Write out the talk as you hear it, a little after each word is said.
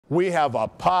We have a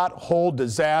pothole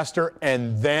disaster,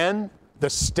 and then the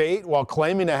state, while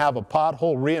claiming to have a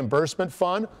pothole reimbursement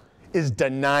fund, is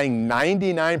denying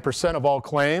 99% of all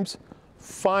claims.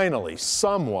 Finally,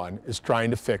 someone is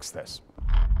trying to fix this.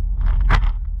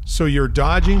 So you're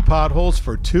dodging potholes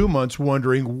for 2 months,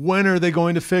 wondering when are they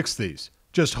going to fix these?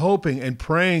 Just hoping and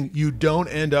praying you don't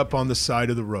end up on the side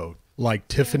of the road, like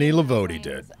Tiffany Lavoti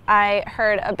did. I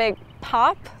heard a big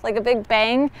pop, like a big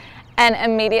bang, and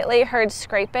immediately heard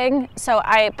scraping. So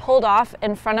I pulled off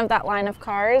in front of that line of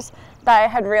cars that I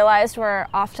had realized were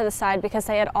off to the side because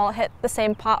they had all hit the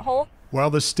same pothole. While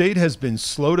the state has been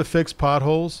slow to fix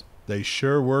potholes, they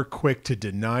sure were quick to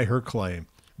deny her claim.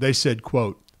 They said,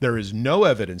 quote, "There is no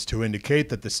evidence to indicate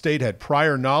that the state had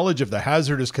prior knowledge of the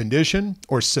hazardous condition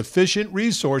or sufficient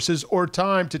resources or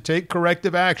time to take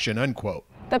corrective action," unquote.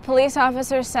 The police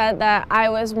officer said that I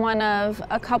was one of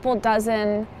a couple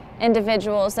dozen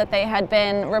individuals that they had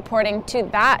been reporting to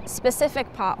that specific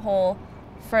pothole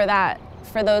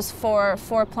for those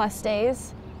four plus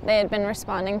days. They had been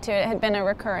responding to it. It had been a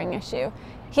recurring issue.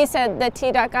 He said the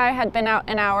TDOT guy had been out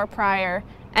an hour prior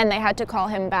and they had to call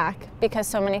him back because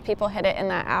so many people hit it in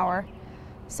that hour.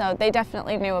 So they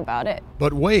definitely knew about it.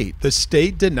 But wait, the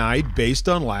state denied based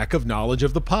on lack of knowledge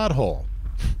of the pothole.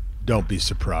 Don't be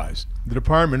surprised. The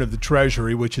Department of the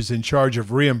Treasury, which is in charge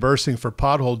of reimbursing for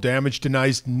pothole damage,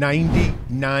 denies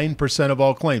 99% of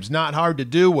all claims. Not hard to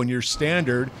do when your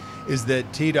standard is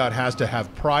that TDOT has to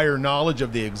have prior knowledge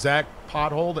of the exact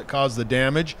pothole that caused the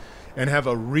damage and have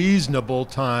a reasonable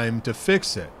time to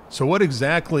fix it. So what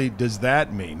exactly does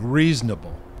that mean,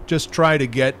 reasonable? Just try to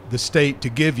get the state to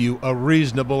give you a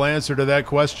reasonable answer to that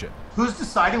question. Who's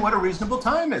deciding what a reasonable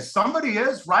time is? Somebody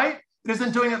is, right? It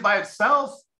isn't doing it by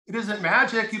itself. It isn't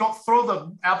magic. You don't throw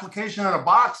the application in a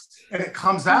box and it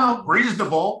comes out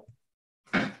reasonable.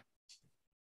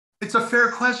 It's a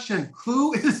fair question.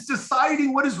 Who is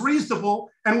deciding what is reasonable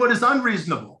and what is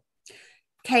unreasonable?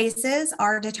 Cases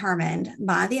are determined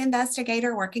by the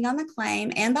investigator working on the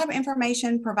claim and by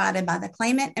information provided by the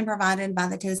claimant and provided by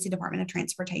the Tennessee Department of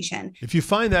Transportation. If you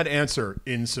find that answer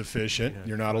insufficient,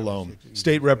 you're not alone.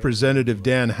 State Representative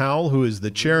Dan Howell, who is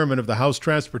the chairman of the House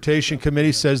Transportation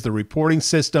Committee, says the reporting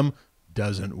system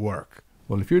doesn't work.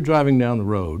 Well, if you're driving down the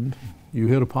road, you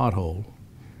hit a pothole,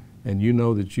 and you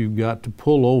know that you've got to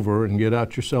pull over and get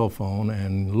out your cell phone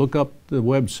and look up the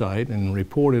website and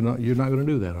report it, you're not going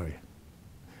to do that, are you?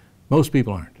 Most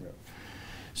people aren't. Yeah.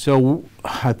 So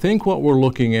I think what we're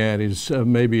looking at is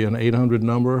maybe an 800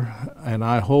 number, and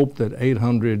I hope that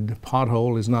 800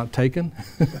 pothole is not taken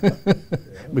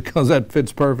because that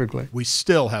fits perfectly. We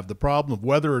still have the problem of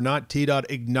whether or not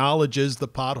TDOT acknowledges the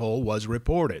pothole was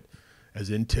reported, as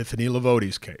in Tiffany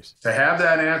Lavoti's case. To have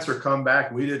that answer come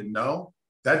back, we didn't know,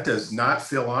 that does not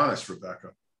feel honest,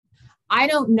 Rebecca. I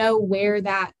don't know where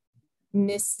that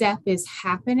misstep is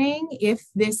happening, if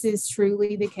this is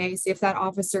truly the case, if that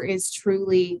officer is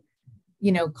truly,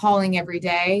 calling every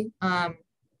day.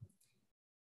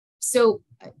 So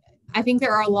I think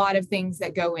there are a lot of things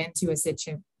that go into a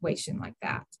situation like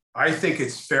that. I think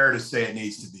it's fair to say it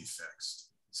needs to be fixed.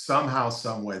 Somehow,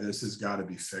 some way, this has got to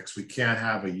be fixed. We can't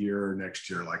have a year next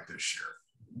year like this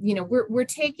year. We're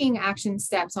taking action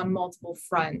steps on multiple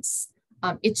fronts.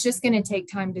 It's just going to take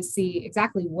time to see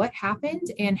exactly what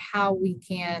happened and how we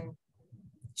can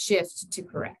shift to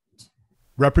correct.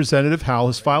 Representative Howell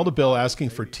has filed a bill asking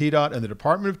for TDOT and the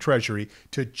Department of Treasury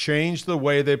to change the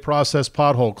way they process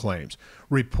pothole claims.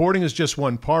 Reporting is just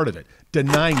one part of it.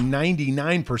 Denying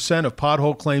 99% of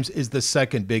pothole claims is the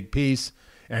second big piece,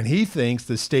 and he thinks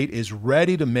the state is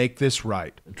ready to make this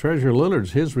right. Treasurer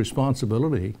Lillard's his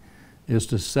responsibility is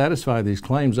to satisfy these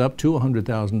claims up to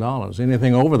 $100,000.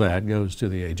 Anything over that goes to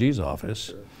the AG's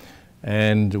office.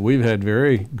 And we've had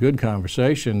very good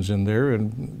conversations, and they're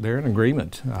in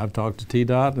agreement. I've talked to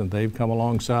TDOT, and they've come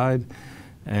alongside.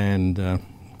 And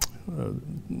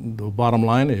the bottom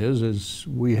line is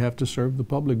we have to serve the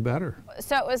public better.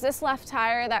 So it was this left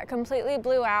tire that completely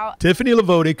blew out. Tiffany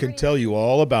Lavoti can tell you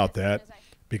all about that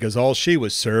because all she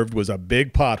was served was a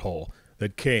big pothole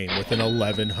that came with an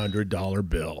 $1,100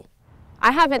 bill.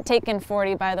 I haven't taken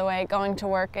 40, by the way, going to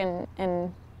work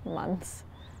in months.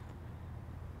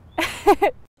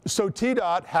 So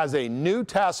TDOT has a new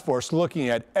task force looking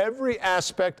at every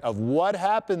aspect of what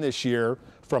happened this year,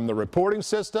 from the reporting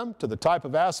system to the type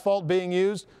of asphalt being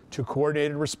used to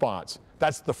coordinated response.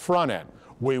 That's the front end.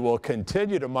 We will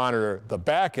continue to monitor the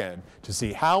back end to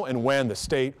see how and when the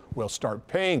state will start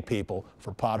paying people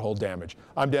for pothole damage.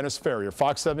 I'm Dennis Ferrier,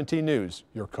 Fox 17 News,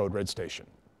 your Code Red station.